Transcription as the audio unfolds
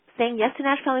saying yes to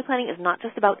natural family planning is not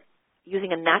just about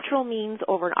using a natural means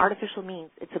over an artificial means.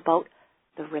 It's about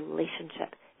the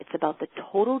relationship. It's about the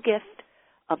total gift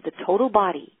of the total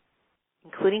body,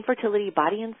 including fertility,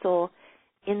 body and soul,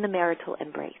 in the marital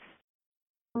embrace.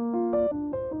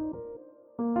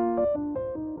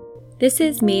 This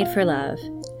is Made for Love,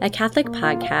 a Catholic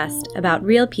podcast about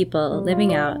real people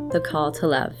living out the call to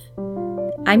love.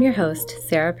 I'm your host,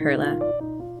 Sarah Perla.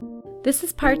 This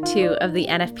is part 2 of the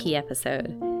NFP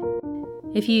episode.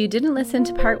 If you didn't listen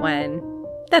to part 1,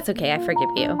 that's okay, I forgive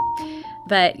you.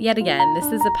 But yet again, this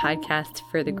is a podcast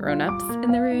for the grown-ups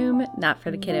in the room, not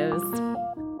for the kiddos.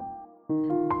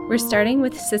 We're starting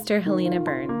with Sister Helena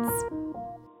Burns.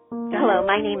 Hello,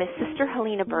 my name is Sister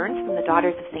Helena Burns from the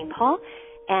Daughters of St. Paul,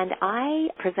 and I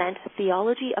present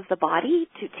theology of the body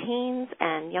to teens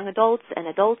and young adults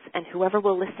and whoever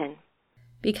will listen.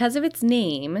 Because of its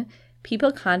name,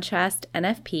 people contrast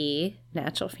NFP,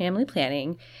 natural family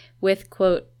planning, with,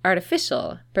 quote,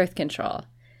 artificial birth control.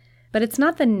 But it's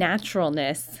not the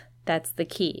naturalness that's the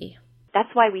key. That's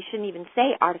why we shouldn't even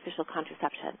say artificial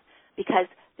contraception, because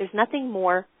there's nothing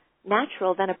more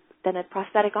natural than a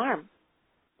prosthetic arm.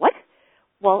 What?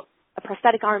 Well, a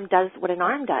prosthetic arm does what an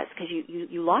arm does, because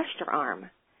you lost your arm.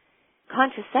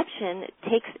 Contraception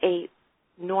takes a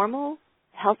normal,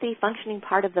 healthy, functioning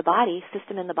part of the body,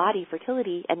 system in the body,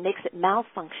 fertility, and makes it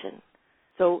malfunction.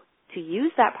 So to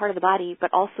use that part of the body,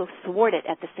 but also thwart it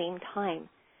at the same time,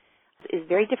 is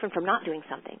very different from not doing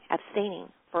something, abstaining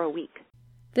for a week.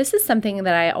 This is something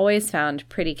that I always found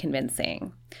pretty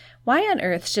convincing. Why on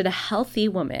earth should a healthy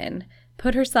woman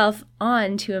put herself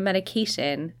onto a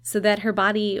medication so that her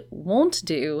body won't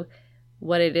do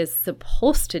what it is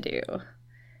supposed to do?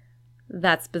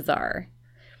 That's bizarre.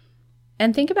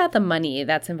 And think about the money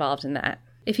that's involved in that.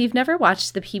 If you've never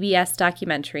watched the PBS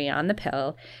documentary on the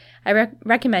pill, I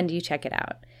recommend you check it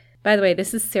out. By the way,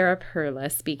 this is Sarah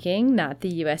Perla speaking, not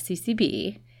the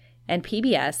USCCB. And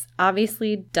PBS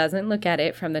obviously doesn't look at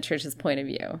it from the church's point of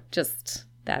view. Just,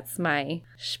 that's my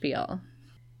spiel.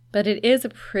 But it is a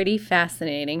pretty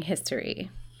fascinating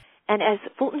history. And as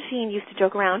Fulton Sheen used to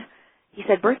joke around, he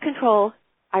said birth control,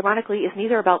 ironically, is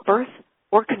neither about birth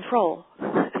or control.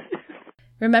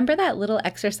 Remember that little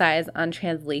exercise on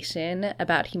translation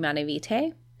about Humanae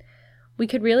Vitae? We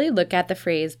could really look at the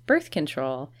phrase birth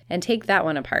control and take that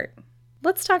one apart.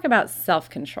 Let's talk about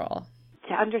self-control.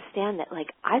 To understand that,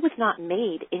 I was not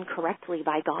made incorrectly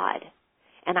by God,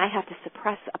 and I have to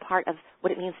suppress a part of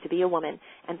what it means to be a woman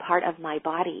and part of my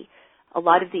body. A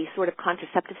lot of the sort of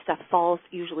contraceptive stuff falls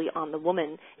usually on the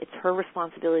woman. It's her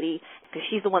responsibility because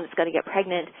she's the one that's going to get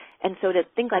pregnant. And so to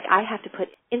think I have to put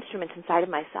instruments inside of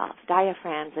myself,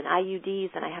 diaphragms and IUDs,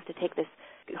 and I have to take this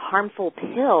harmful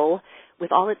pill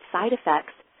with all its side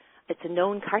effects, it's a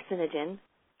known carcinogen,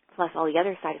 plus all the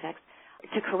other side effects,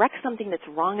 to correct something that's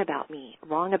wrong about me,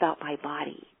 wrong about my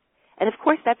body. And of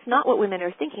course, that's not what women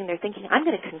are thinking. They're thinking, I'm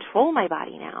going to control my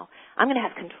body now. I'm going to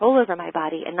have control over my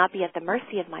body and not be at the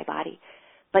mercy of my body.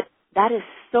 But that is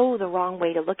so the wrong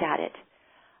way to look at it,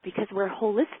 because we're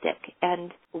holistic.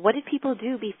 And what did people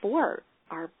do before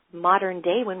our modern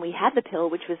day when we had the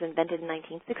pill, which was invented in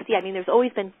 1960? I mean, there's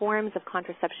always been forms of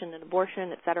contraception and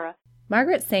abortion, etc.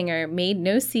 Margaret Sanger made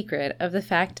no secret of the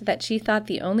fact that she thought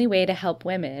the only way to help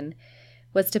women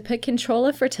was to put control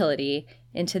of fertility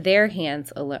into their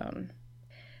hands alone.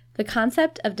 The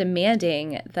concept of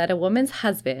demanding that a woman's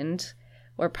husband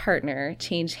or partner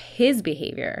change his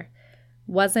behavior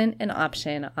wasn't an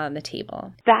option on the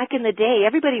table. Back in the day,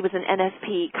 everybody was an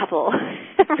NFP couple.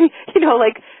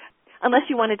 Unless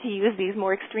you wanted to use these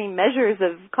more extreme measures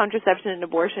of contraception and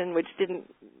abortion, which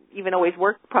didn't even always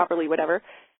work properly, whatever.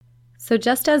 So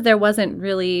just as there wasn't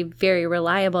really very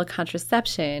reliable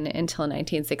contraception until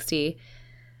 1960,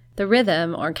 the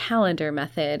rhythm or calendar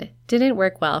method didn't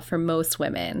work well for most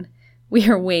women. We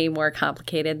are way more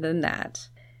complicated than that.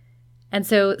 And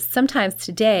so sometimes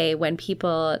today when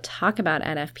people talk about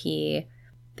NFP,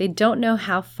 they don't know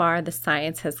how far the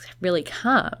science has really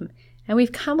come. And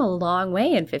we've come a long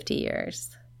way in 50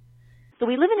 years. So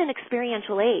we live in an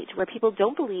experiential age where people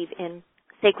don't believe in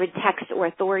sacred text or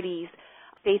authorities.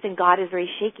 Faith in God is very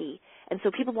shaky. And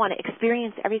so people want to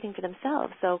experience everything for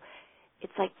themselves. So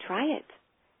it's try it.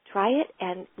 Try it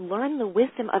and learn the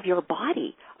wisdom of your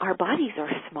body. Our bodies are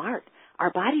smart. Our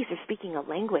bodies are speaking a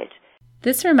language.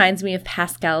 This reminds me of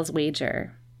Pascal's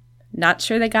wager. Not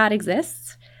sure that God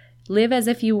exists? Live as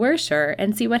if you were sure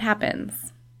and see what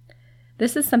happens.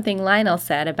 This is something Lionel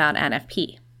said about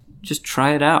NFP. Just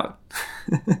try it out.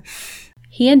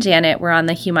 He and Janet were on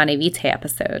the Humanae Vitae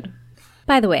episode.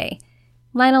 By the way,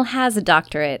 Lionel has a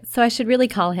doctorate, so I should really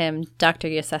call him Dr.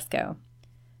 Yosesco.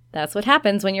 That's what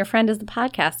happens when your friend is the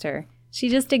podcaster. She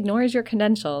just ignores your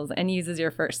credentials and uses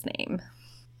your first name.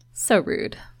 So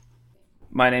rude.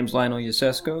 My name's Lionel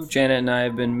Yasesko. Janet and I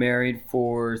have been married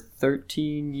for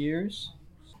 13 years.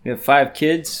 We have 5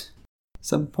 kids.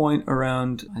 Some point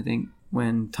around, I think,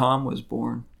 when Tom was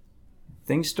born,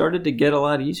 things started to get a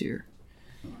lot easier.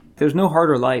 There's no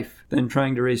harder life than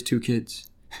trying to raise 2 kids.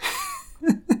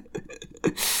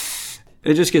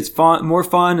 It just gets more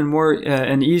fun and more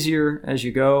and easier as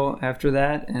you go after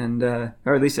that, and or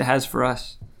at least it has for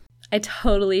us. I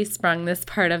totally sprung this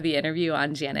part of the interview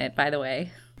on Janet, by the way.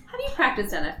 Have you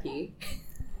practiced NFP?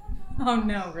 Oh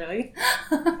no, really?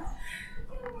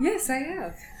 Yes, I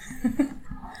have.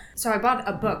 So I bought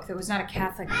a book that was not a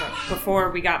Catholic book before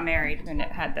we got married, and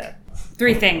it had the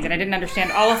 3 things, and I didn't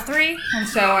understand all of 3, and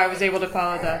so I was able to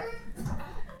follow the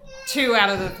 2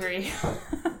 out of the 3.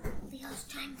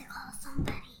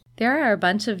 There are a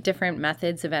bunch of different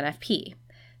methods of NFP.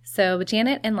 So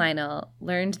Janet and Lionel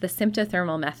learned the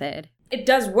symptothermal method. It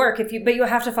does work but you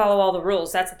have to follow all the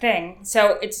rules. That's the thing.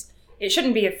 So it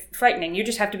shouldn't be frightening. You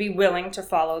just have to be willing to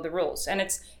follow the rules. And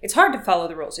it's hard to follow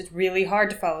the rules. It's really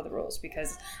hard to follow the rules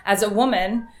because as a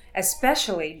woman,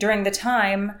 especially during the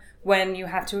time when you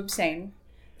have to abstain,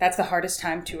 that's the hardest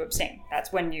time to abstain.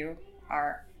 That's when your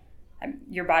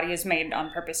body is made on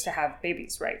purpose to have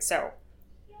babies, right? So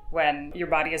when your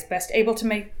body is best able to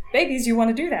make babies, you want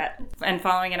to do that. And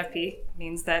following NFP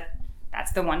means that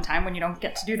that's the one time when you don't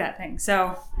get to do that thing.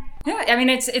 So, yeah, I mean,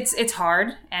 it's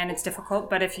hard and it's difficult,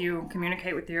 but if you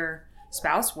communicate with your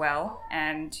spouse well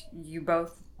and you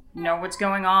both know what's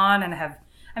going on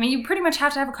and you pretty much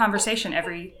have to have a conversation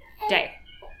every day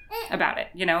about it,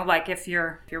 like if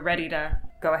you're ready to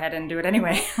go ahead and do it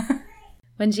anyway.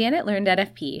 When Janet learned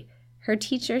NFP, her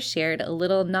teacher shared a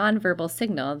little nonverbal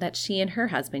signal that she and her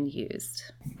husband used.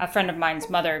 A friend of mine's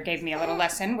mother gave me a little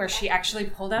lesson where she actually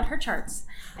pulled out her charts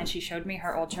and she showed me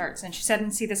her old charts. And she said,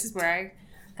 and see, this is where I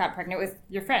got pregnant with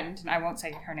your friend. And I won't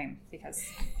say her name because,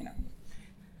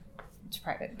 it's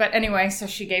private. But anyway, so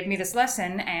she gave me this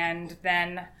lesson. And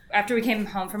then after we came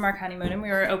home from our honeymoon and we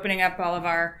were opening up all of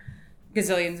our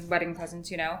gazillions of wedding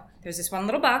presents, there's this one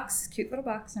little box, cute little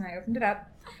box. And I opened it up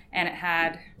and it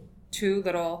had 2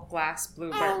 little glass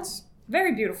blue birds.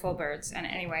 Very beautiful birds. And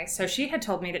anyway, so she had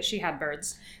told me that she had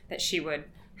birds, that she would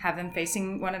have them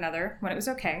facing one another when it was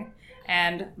okay,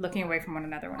 and looking away from one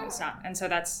another when it was not. And so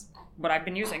that's what I've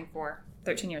been using for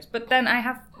 13 years. But then I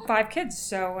have 5 kids,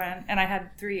 so, and I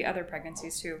had 3 other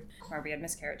pregnancies too, where we had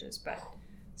miscarriages. But,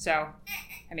 so,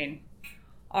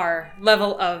 our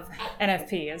level of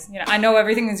NFP is, I know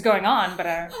everything that's going on, but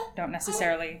I don't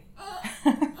necessarily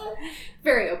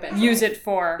very open use it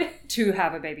to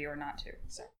have a baby or not to.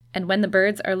 So. And when the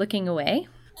birds are looking away?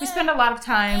 We spend a lot of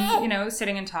time,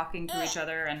 sitting and talking to each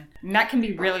other, and that can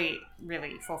be really,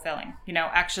 really fulfilling.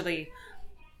 Actually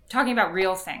talking about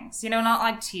real things, not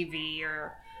like TV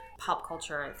or pop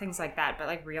culture, things like that, but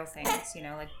like real things,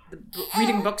 like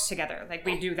reading books together. Like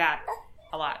we do that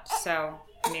a lot. So,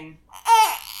 I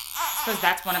suppose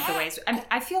that's one of the ways.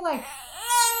 I feel like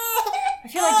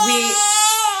we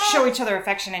show each other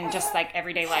affection in just like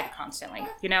everyday life constantly.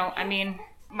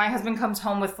 My husband comes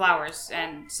home with flowers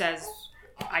and says,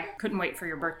 I couldn't wait for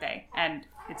your birthday, and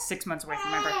it's 6 months away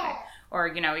from my birthday. Or,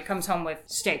 he comes home with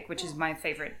steak, which is my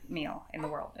favorite meal in the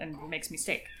world, and makes me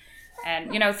steak.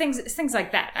 And, things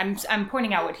like that. I'm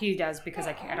pointing out what he does because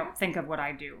I don't think of what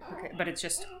I do. Okay? But it's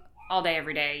just all day,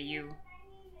 every day, you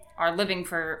are living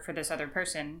for this other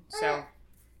person, so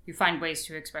you find ways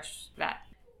to express that.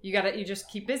 You just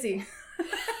keep busy.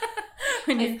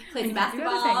 when you play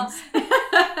basketball.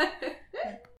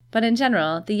 But in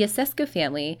general, the Yasesko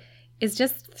family is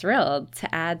just thrilled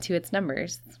to add to its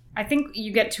numbers. I think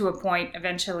you get to a point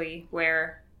eventually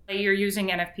where you're using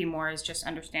NFP more as just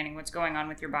understanding what's going on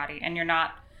with your body, and you're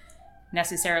not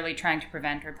necessarily trying to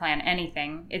prevent or plan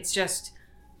anything. It's just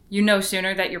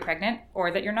sooner that you're pregnant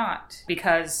or that you're not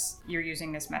because you're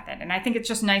using this method. And I think it's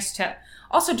just nice to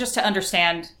also just to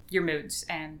understand your moods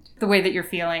and the way that you're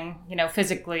feeling,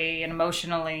 physically and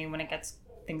emotionally when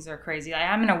things are crazy.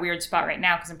 I'm in a weird spot right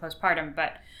now because I'm postpartum,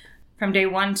 but from day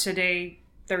 1 to day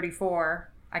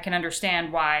 34, I can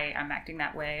understand why I'm acting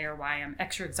that way or why I'm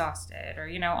extra exhausted or,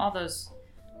 all those,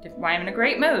 why I'm in a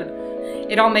great mood.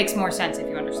 It all makes more sense if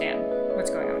you understand what's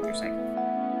going on with your cycle.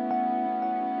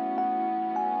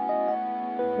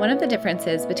 One of the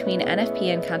differences between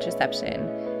NFP and contraception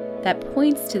that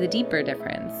points to the deeper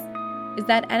difference is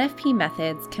that NFP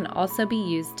methods can also be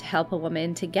used to help a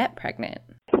woman to get pregnant.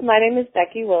 My name is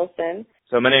Becky Wilson.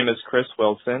 So my name is Chris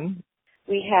Wilson.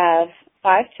 We have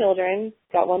 5 children,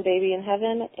 got 1 baby in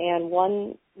heaven, and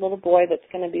 1 little boy that's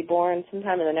going to be born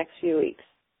sometime in the next few weeks.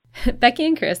 Becky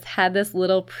and Chris had this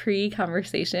little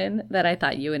pre-conversation that I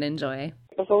thought you would enjoy.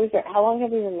 Before we start, how long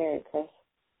have you been married, Chris?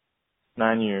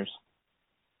 9 years.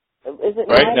 Is it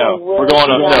Right? 9 No. or will We're going it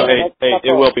be on, 9 no, in 8. a 8. It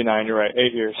couple- will be 9. You're right.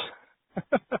 8 years.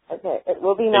 Okay, it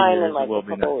will be 9 years, in like it will a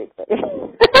be couple weeks.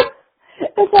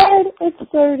 It's hard.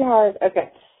 It's so hard.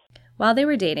 Okay. While they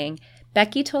were dating,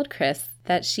 Becky told Chris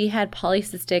that she had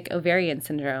polycystic ovarian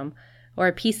syndrome,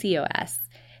 or PCOS,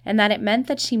 and that it meant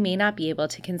that she may not be able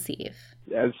to conceive.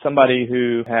 As somebody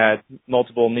who had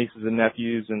multiple nieces and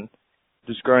nephews and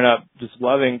just growing up just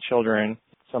loving children,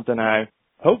 something I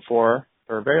hoped for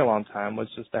a very long time was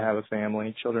just to have a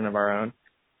family, children of our own.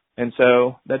 And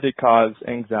so that did cause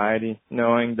anxiety,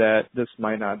 knowing that this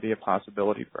might not be a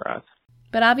possibility for us.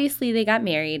 But obviously they got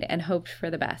married and hoped for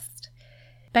the best.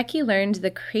 Becky learned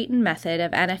the Creighton method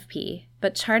of NFP,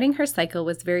 but charting her cycle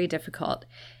was very difficult,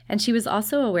 and she was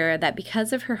also aware that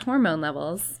because of her hormone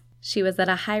levels, she was at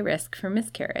a high risk for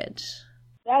miscarriage.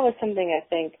 That was something I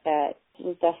think that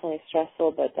was definitely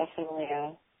stressful, but definitely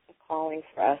a calling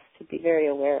for us to be very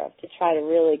aware of, to try to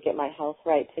really get my health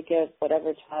right, to give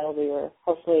whatever child we were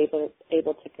hopefully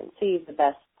able to conceive the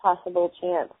best possible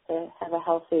chance to have a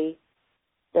healthy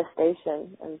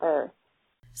gestation and birth.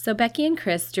 So Becky and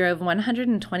Chris drove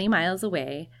 120 miles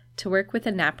away to work with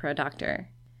a NAPRO doctor.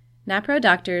 NAPRO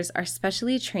doctors are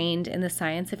specially trained in the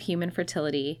science of human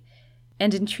fertility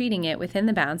and in treating it within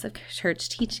the bounds of church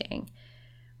teaching.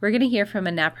 We're going to hear from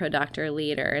a NAPRO doctor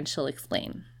later, and she'll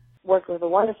explain. Worked with a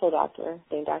wonderful doctor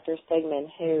named Dr. Stegman,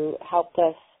 who helped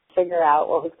us figure out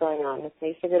what was going on with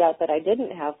me. Figured out that I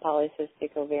didn't have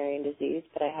polycystic ovarian disease,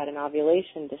 but I had an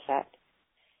ovulation defect.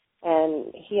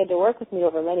 And he had to work with me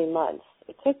over many months.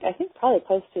 It took, I think, probably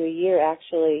close to a year,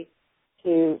 actually,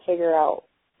 to figure out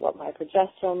what my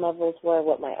progesterone levels were,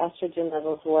 what my estrogen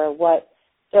levels were, what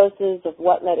doses of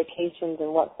what medications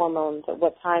and what hormones at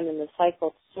what time in the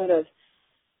cycle to sort of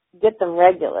get them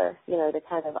regular, to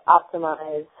kind of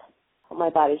optimize my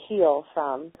body heal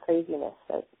from craziness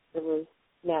that it was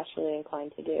naturally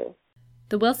inclined to do.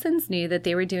 The Wilsons knew that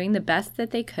they were doing the best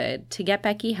that they could to get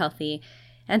Becky healthy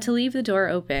and to leave the door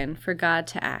open for God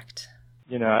to act.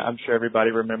 I'm sure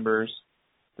everybody remembers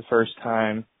the first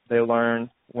time they learn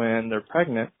when they're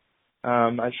pregnant. I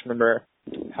just remember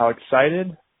how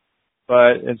excited,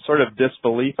 but in sort of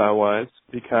disbelief I was,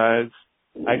 because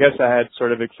I guess I had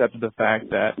sort of accepted the fact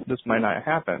that this might not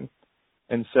happen.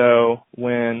 And so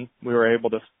when we were able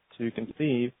to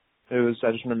conceive, I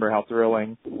just remember how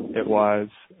thrilling it was,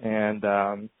 and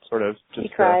sort of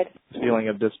just cried. The feeling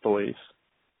of disbelief.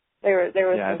 There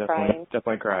was yeah, some crying.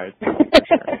 definitely cried, for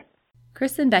sure.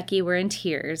 Chris and Becky were in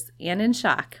tears and in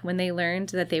shock when they learned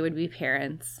that they would be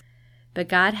parents. But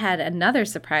God had another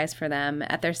surprise for them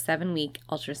at their 7-week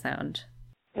ultrasound.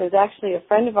 It was actually a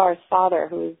friend of ours' father,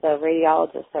 who was the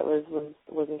radiologist, that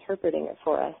was interpreting it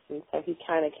for us. And so he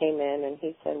kind of came in and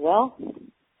he said, well,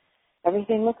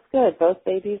 everything looks good. Both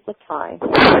babies look fine.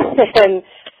 And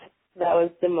that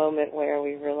was the moment where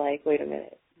we were like, wait a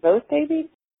minute, both babies?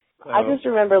 Oh. I just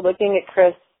remember looking at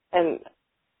Chris and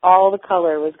all the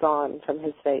color was gone from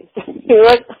his face. He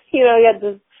looked, he had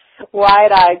this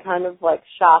wide-eyed kind of like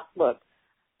shocked look.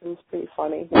 It was pretty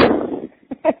funny,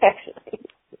 actually.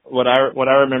 What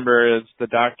I remember is the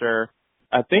doctor,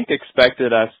 I think,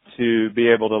 expected us to be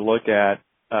able to look at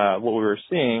what we were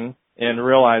seeing and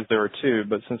realize there were two.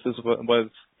 But since this was,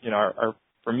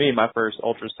 for me, my first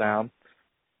ultrasound,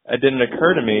 it didn't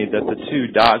occur to me that the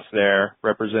two dots there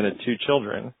represented two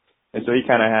children. And so he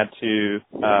kind of had to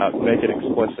make it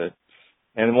explicit.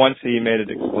 And once he made it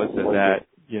explicit that,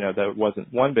 that it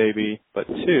wasn't one baby, but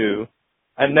two,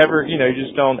 I never, you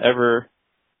just don't ever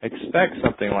expect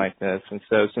something like this. And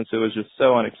so since it was just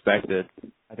so unexpected,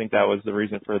 I think that was the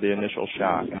reason for the initial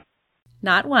shock.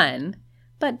 Not one,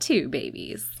 but two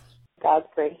babies. God's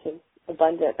grace is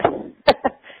abundant.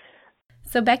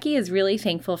 So Becky is really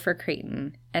thankful for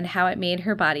Creighton and how it made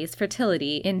her body's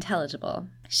fertility intelligible.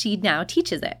 She now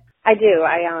teaches it. I do.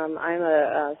 I'm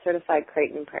a certified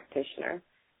Creighton practitioner.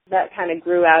 That kind of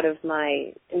grew out of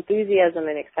my enthusiasm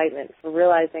and excitement for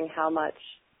realizing how much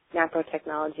NAPRO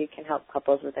technology can help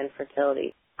couples with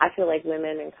infertility. I feel like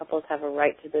women and couples have a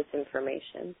right to this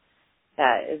information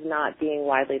that is not being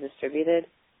widely distributed.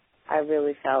 I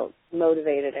really felt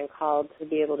motivated and called to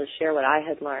be able to share what I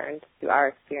had learned through our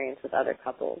experience with other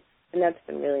couples, and that's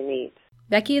been really neat.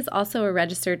 Becky is also a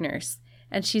registered nurse,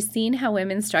 and she's seen how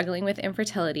women struggling with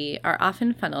infertility are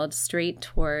often funneled straight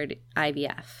toward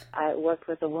IVF. I worked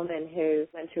with a woman who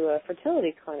went to a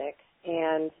fertility clinic,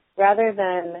 and rather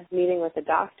than meeting with a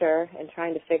doctor and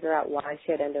trying to figure out why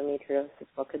she had endometriosis,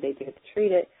 what could they do to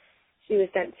treat it, she was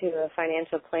sent to a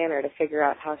financial planner to figure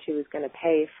out how she was going to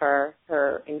pay for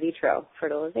her in vitro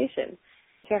fertilization.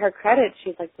 To her credit,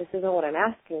 she's like, this isn't what I'm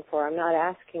asking for. I'm not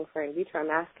asking for in vitro. I'm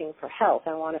asking for help.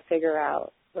 I want to figure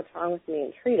out what's wrong with me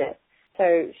and treat it.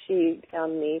 So she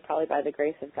found me, probably by the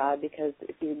grace of God, because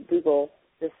if you Google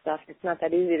this stuff, it's not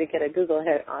that easy to get a Google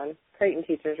hit on Creighton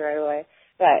teachers right away.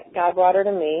 But God brought her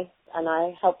to me, and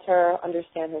I helped her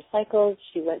understand her cycles.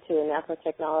 She went to a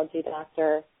naprotechnology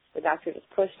doctor. The doctor just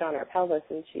pushed on her pelvis,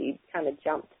 and she kind of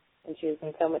jumped, and she was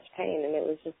in so much pain, and it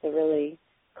was just a really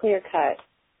clear-cut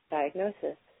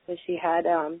diagnosis. So she had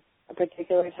a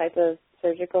particular type of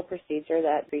surgical procedure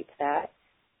that treats that.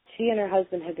 She and her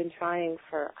husband had been trying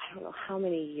for I don't know how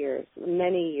many years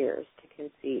to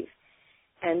conceive.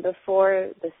 And before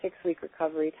the 6-week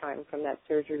recovery time from that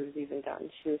surgery was even done,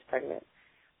 she was pregnant.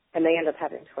 And they ended up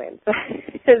having twins.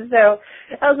 And so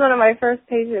that was one of my first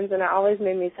patients, and it always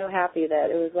made me so happy that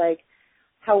it was like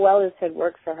how well this had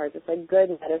worked for her, just like good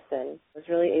medicine was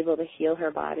really able to heal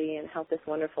her body and help this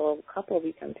wonderful couple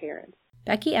become parents.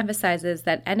 Becky emphasizes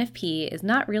that NFP is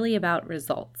not really about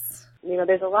results. You know,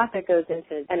 there's a lot that goes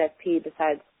into NFP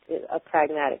besides a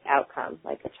pragmatic outcome,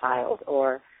 like a child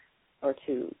or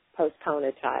to postpone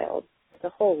a child. It's a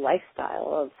whole lifestyle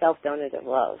of self-donative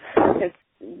love. It's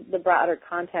the broader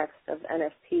context of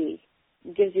NFP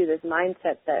gives you this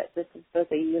mindset that this is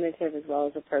both a unitive as well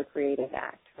as a procreative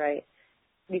act, right?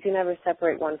 You can never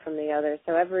separate one from the other.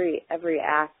 So every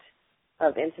act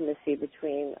of intimacy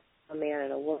between a man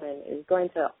and a woman is going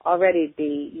to already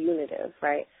be unitive,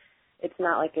 right? It's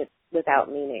not like it's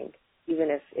without meaning, even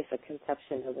if a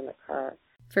conception doesn't occur.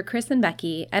 For Chris and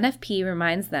Becky, NFP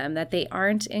reminds them that they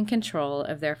aren't in control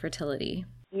of their fertility.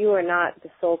 You are not the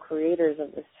sole creators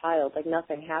of this child. Like,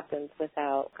 nothing happens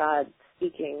without God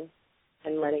speaking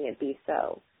and letting it be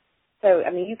so. So,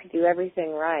 I mean, you could do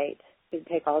everything right. You could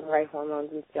take all the right hormones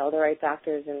and see all the right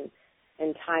doctors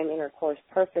and time intercourse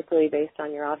perfectly based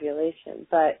on your ovulation.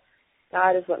 But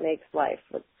God is what makes life,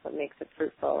 what makes it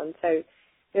fruitful. And so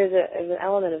there's an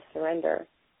element of surrender.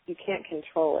 You can't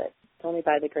control it. It's only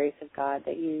by the grace of God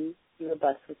that you are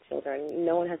blessed with children.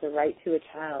 No one has a right to a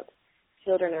child.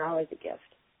 Children are always a gift.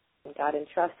 And God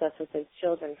entrusts us with his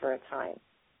children for a time.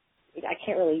 I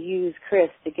can't really use Chris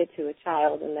to get to a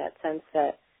child in that sense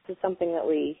that this is something that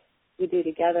we do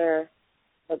together,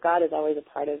 but God is always a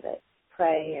part of it.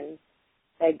 Pray and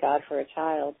beg God for a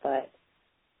child, but,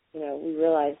 you know, we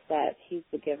realize that he's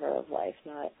the giver of life,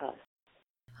 not us.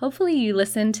 Hopefully you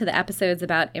listened to the episodes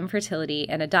about infertility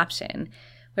and adoption,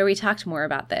 where we talked more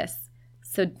about this.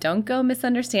 So don't go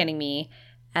misunderstanding me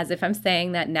as if I'm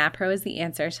saying that NAPRO is the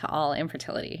answer to all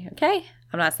infertility, okay?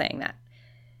 I'm not saying that.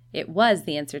 It was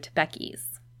the answer to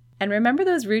Becky's. And remember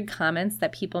those rude comments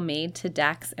that people made to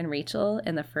Dax and Rachel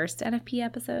in the first NFP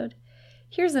episode?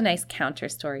 Here's a nice counter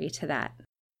story to that.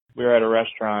 We were at a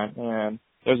restaurant, and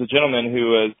there was a gentleman who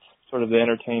was sort of the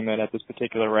entertainment at this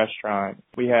particular restaurant.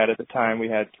 At the time, we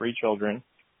had 3 children,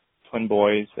 twin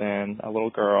boys and a little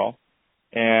girl.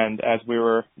 And as we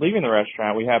were leaving the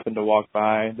restaurant, we happened to walk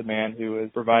by the man who was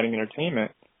providing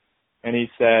entertainment. And he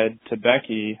said to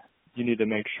Becky, you need to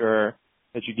make sure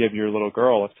that you give your little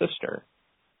girl a sister.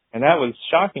 And that was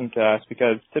shocking to us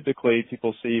because typically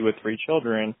people see you with 3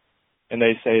 children and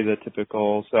they say the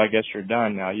typical, so I guess you're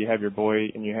done now. You have your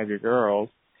boy and you have your girls.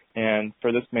 And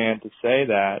for this man to say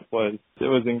that was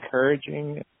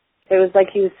encouraging. It was like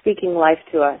he was speaking life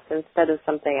to us instead of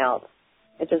something else.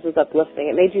 It just was uplifting.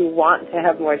 It made you want to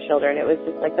have more children. It was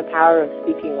just like the power of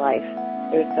speaking life.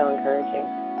 It was so encouraging.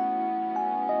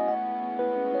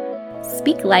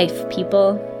 Speak life,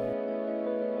 people.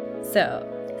 So,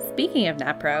 speaking of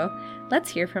NAPRO,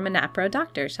 let's hear from a NAPRO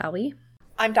doctor, shall we?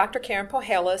 I'm Dr. Karen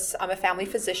Pohalis. I'm a family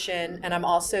physician, and I'm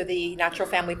also the Natural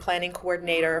Family Planning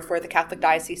Coordinator for the Catholic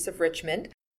Diocese of Richmond.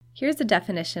 Here's a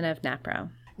definition of NAPRO.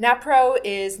 NAPRO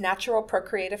is natural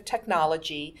procreative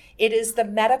technology. It is the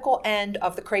medical end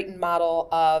of the Creighton model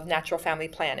of natural family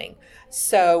planning.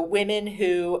 So women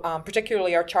who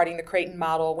particularly are charting the Creighton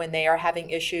model when they are having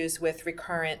issues with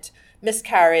recurrent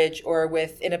miscarriage or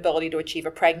with inability to achieve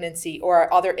a pregnancy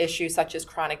or other issues such as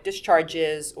chronic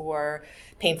discharges or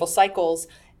painful cycles,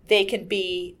 they can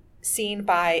be seen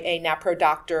by a NAPRO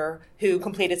doctor who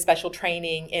completed special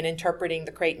training in interpreting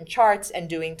the Creighton charts and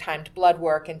doing timed blood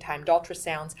work and timed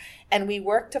ultrasounds. And we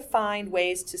work to find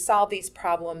ways to solve these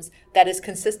problems that is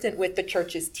consistent with the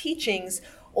Church's teachings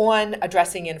on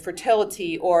addressing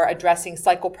infertility or addressing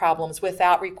cycle problems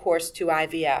without recourse to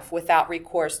IVF, without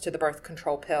recourse to the birth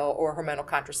control pill or hormonal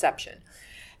contraception.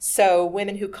 So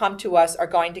women who come to us are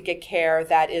going to get care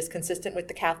that is consistent with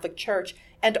the Catholic Church.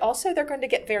 And also they're going to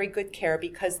get very good care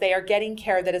because they are getting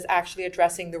care that is actually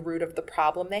addressing the root of the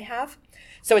problem they have.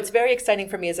 So it's very exciting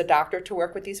for me as a doctor to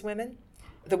work with these women.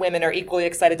 The women are equally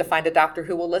excited to find a doctor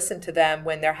who will listen to them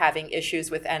when they're having issues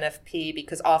with NFP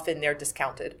because often they're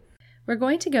discounted. We're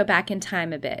going to go back in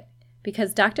time a bit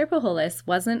because Dr. Pujolas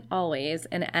wasn't always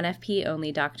an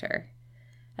NFP-only doctor.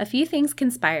 A few things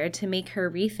conspired to make her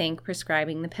rethink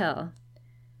prescribing the pill.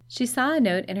 She saw a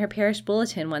note in her parish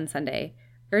bulletin one Sunday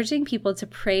urging people to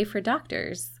pray for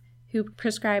doctors who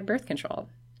prescribe birth control.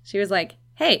 She was like,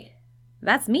 hey,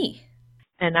 that's me.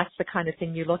 And that's the kind of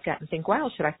thing you look at and think, wow,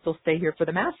 should I still stay here for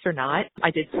the Mass or not? I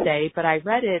did stay, but I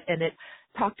read it and it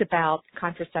talked about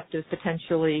contraceptives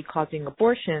potentially causing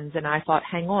abortions. And I thought,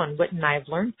 hang on, wouldn't I have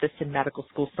learned this in medical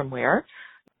school somewhere?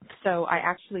 So I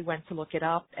actually went to look it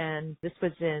up, and this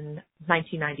was in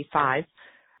 1995.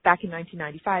 Back in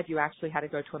 1995, you actually had to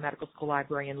go to a medical school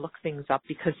library and look things up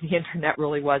because the internet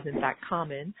really wasn't that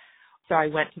common. So I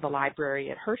went to the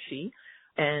library at Hershey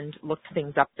and looked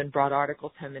things up and brought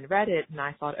articles home and read it. And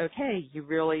I thought, okay, you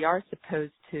really are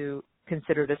supposed to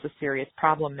consider this a serious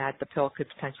problem that the pill could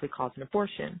potentially cause an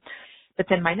abortion. But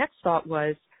then my next thought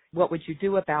was, what would you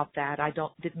do about that? I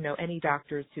didn't know any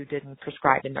doctors who didn't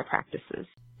prescribe in their practices.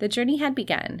 The journey had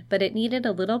begun, but it needed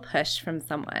a little push from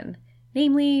someone,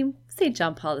 namely St.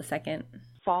 John Paul II.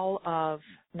 Fall of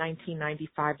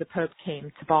 1995, the Pope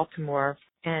came to Baltimore,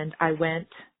 and I went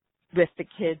with the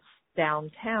kids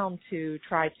downtown to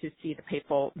try to see the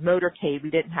papal motorcade. We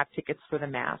didn't have tickets for the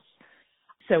Mass.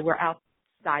 So we're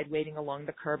outside waiting along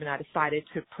the curb, and I decided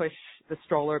to push the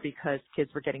stroller because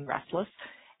kids were getting restless.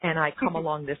 And I come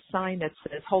along this sign that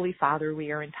says, Holy Father,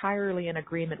 we are entirely in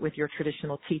agreement with your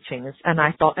traditional teachings. And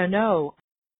I thought, oh no,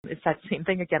 it's that same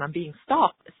thing again. I'm being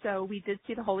stalked. So we did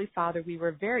see the Holy Father. We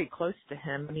were very close to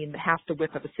him. I mean, half the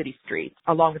width of a city street.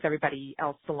 Along with everybody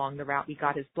else along the route, we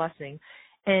got his blessing.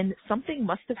 And something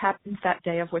must have happened that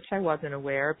day of which I wasn't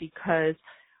aware, because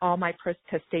all my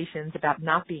protestations about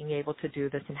not being able to do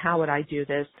this and how would I do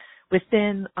this,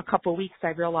 within a couple of weeks, I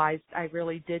realized I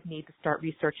really did need to start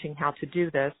researching how to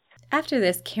do this. After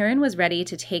this, Karen was ready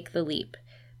to take the leap,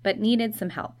 but needed some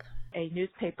help. A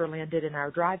newspaper landed in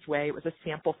our driveway. It was a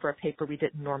sample for a paper we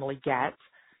didn't normally get.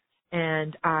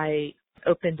 And I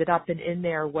opened it up, and in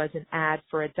there was an ad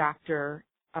for a doctor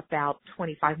about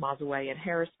 25 miles away in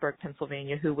Harrisburg,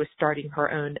 Pennsylvania, who was starting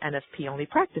her own NFP-only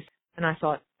practice. And I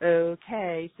thought,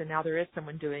 okay, so now there is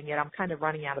someone doing it. I'm kind of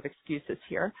running out of excuses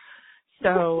here.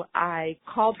 So I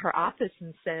called her office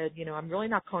and said, I'm really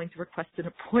not going to request an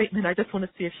appointment. I just want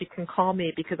to see if she can call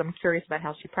me because I'm curious about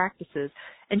how she practices.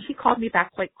 And she called me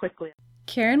back quite quickly.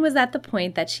 Karen was at the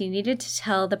point that she needed to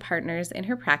tell the partners in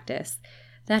her practice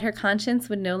that her conscience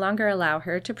would no longer allow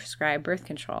her to prescribe birth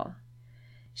control.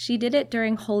 She did it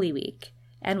during Holy Week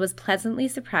and was pleasantly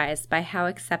surprised by how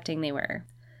accepting they were.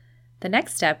 The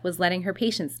next step was letting her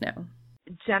patients know.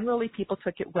 Generally, people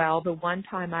took it well. The one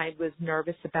time I was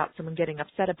nervous about someone getting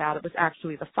upset about it was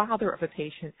actually the father of a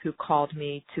patient who called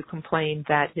me to complain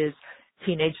that his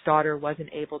teenage daughter wasn't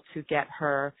able to get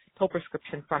her pill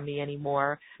prescription from me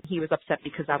anymore. He was upset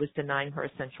because I was denying her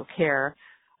essential care.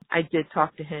 I did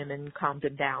talk to him and calmed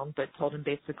him down, but told him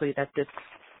basically that this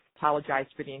apologized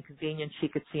for the inconvenience. She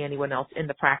could see anyone else in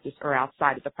the practice or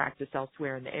outside of the practice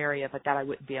elsewhere in the area, but that I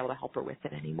wouldn't be able to help her with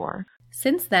it anymore.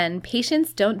 Since then,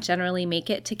 patients don't generally make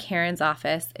it to Karen's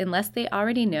office unless they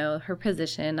already know her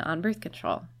position on birth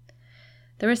control.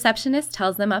 The receptionist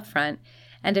tells them up front,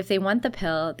 and if they want the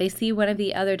pill, they see one of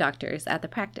the other doctors at the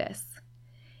practice.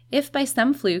 If by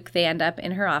some fluke they end up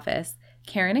in her office,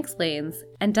 Karen explains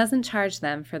and doesn't charge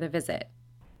them for the visit.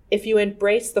 If you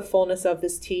embrace the fullness of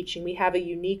this teaching, we have a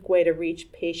unique way to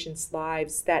reach patients'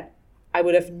 lives that I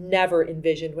would have never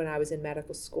envisioned when I was in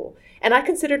medical school. And I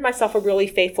considered myself a really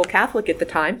faithful Catholic at the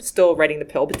time, still writing the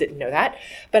pill, but didn't know that.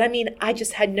 But I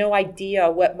just had no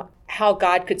idea how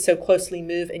God could so closely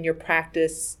move in your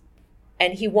practice.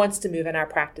 And he wants to move in our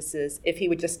practices if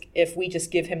we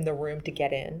just give him the room to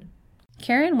get in.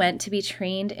 Karen went to be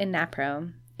trained in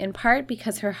NAPRO, in part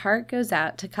because her heart goes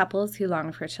out to couples who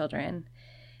long for children.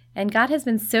 And God has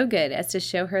been so good as to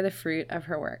show her the fruit of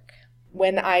her work.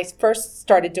 When I first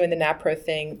started doing the NAPRO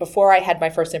thing, before I had my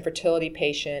first infertility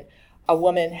patient, a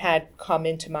woman had come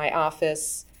into my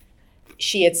office.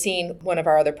 She had seen one of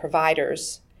our other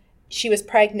providers. She was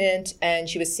pregnant and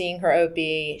she was seeing her OB.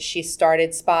 She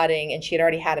started spotting and she had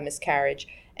already had a miscarriage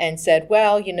and said,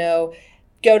 well,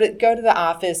 go to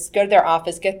their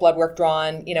office, get blood work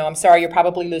drawn. I'm sorry, you're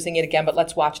probably losing it again, but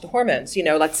let's watch the hormones.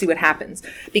 Let's see what happens.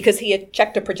 Because he had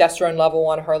checked a progesterone level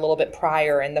on her a little bit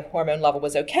prior, and the hormone level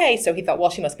was okay. So he thought, well,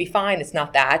 she must be fine. It's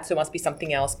not that, so it must be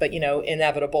something else. But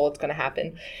inevitable, it's going to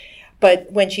happen.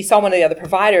 But when she saw one of the other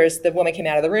providers, the woman came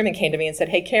out of the room and came to me and said,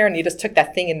 hey, Karen, you just took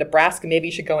that thing in Nebraska. Maybe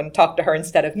you should go and talk to her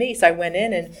instead of me. So I went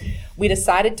in and we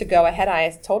decided to go ahead. I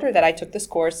told her that I took this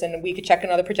course and we could check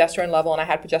another progesterone level. And I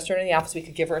had progesterone in the office. We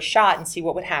could give her a shot and see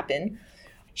what would happen.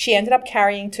 She ended up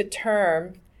carrying to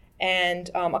term.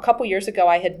 And a couple years ago,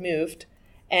 I had moved.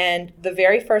 And the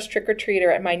very first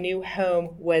trick-or-treater at my new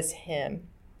home was him.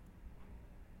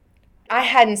 I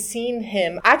hadn't seen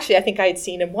him. Actually, I think I had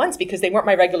seen him once because they weren't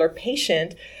my regular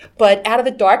patient. But out of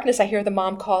the darkness, I hear the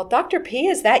mom call, Dr. P,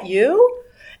 is that you?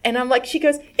 And I'm like, she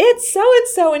goes, it's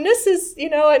so-and-so, and this is,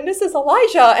 and this is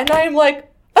Elijah. And I'm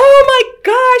like, oh my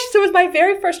gosh. So it was my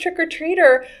very first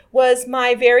trick-or-treater, was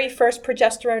my very first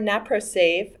progesterone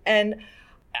NaproSave. And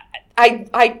I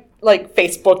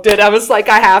Facebooked it. I was like,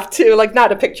 I have to,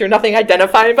 not a picture, nothing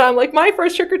identifying, but I'm like, my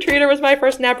first trick-or-treater was my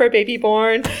first Napro baby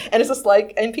born. And it's just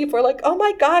and people were like, oh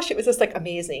my gosh, it was just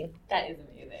amazing. That is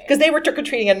amazing. Because they were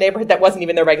trick-or-treating in a neighborhood that wasn't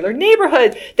even their regular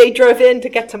neighborhood. They drove in to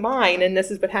get to mine, and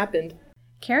this is what happened.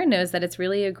 Karen knows that it's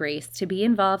really a grace to be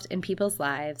involved in people's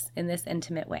lives in this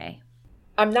intimate way.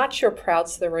 I'm not sure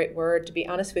proud's the right word. To be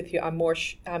honest with you, I'm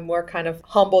more kind of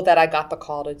humbled that I got the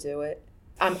call to do it.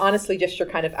 I'm honestly just your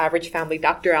kind of average family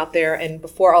doctor out there. And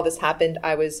before all this happened,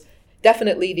 I was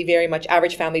definitely the very much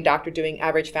average family doctor doing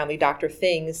average family doctor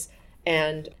things.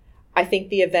 And I think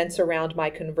the events around my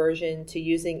conversion to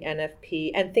using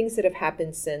NFP and things that have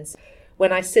happened since,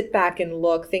 when I sit back and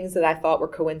look, things that I thought were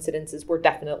coincidences were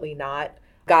definitely not.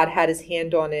 God had his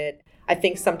hand on it. I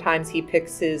think sometimes he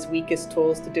picks his weakest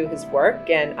tools to do his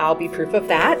work, and I'll be proof of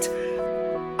that.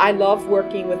 I love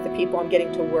working with the people I'm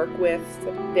getting to work with.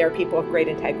 They're people of great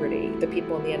integrity, the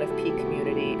people in the NFP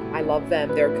community. I love them.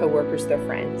 They're coworkers, they're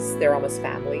friends, they're almost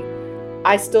family.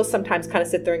 I still sometimes kind of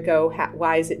sit there and go,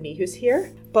 why is it me who's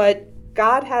here? But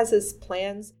God has his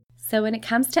plans. So when it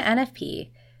comes to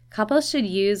NFP, couples should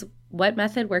use what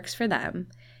method works for them.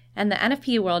 And the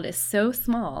NFP world is so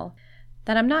small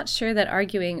that I'm not sure that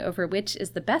arguing over which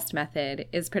is the best method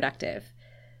is productive.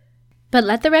 But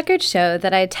let the record show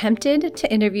that I attempted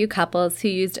to interview couples who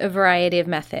used a variety of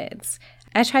methods.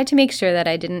 I tried to make sure that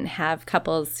I didn't have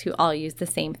couples who all used the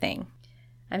same thing.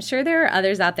 I'm sure there are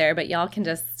others out there, but y'all can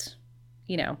just,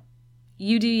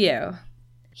 you do you.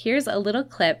 Here's a little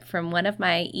clip from one of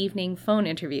my evening phone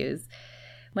interviews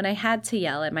when I had to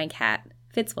yell at my cat,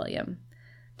 Fitzwilliam,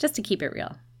 just to keep it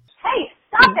real. Hey,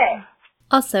 stop it!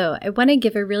 Also, I want to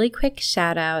give a really quick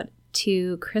shout out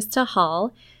to Krista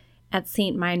Hall at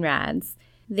St. Meinrad's.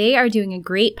 They are doing a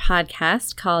great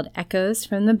podcast called Echoes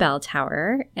from the Bell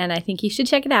Tower, and I think you should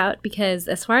check it out because,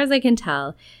 as far as I can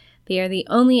tell, they are the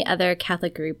only other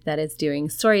Catholic group that is doing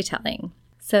storytelling.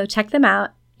 So check them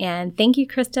out, and thank you,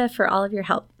 Krista, for all of your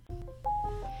help.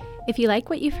 If you like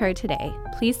what you've heard today,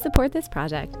 please support this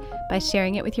project by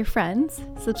sharing it with your friends,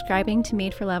 subscribing to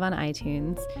Made for Love on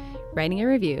iTunes, writing a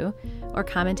review, or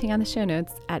commenting on the show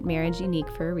notes at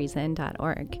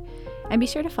marriageuniqueforareason.org. And be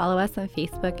sure to follow us on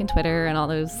Facebook and Twitter and all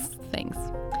those things.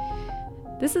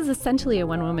 This is essentially a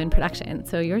one-woman production,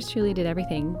 so yours truly did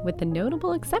everything with the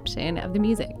notable exception of the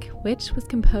music, which was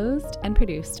composed and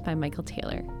produced by Michael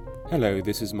Taylor. Hello,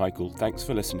 this is Michael. Thanks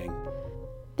for listening.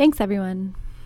 Thanks, everyone.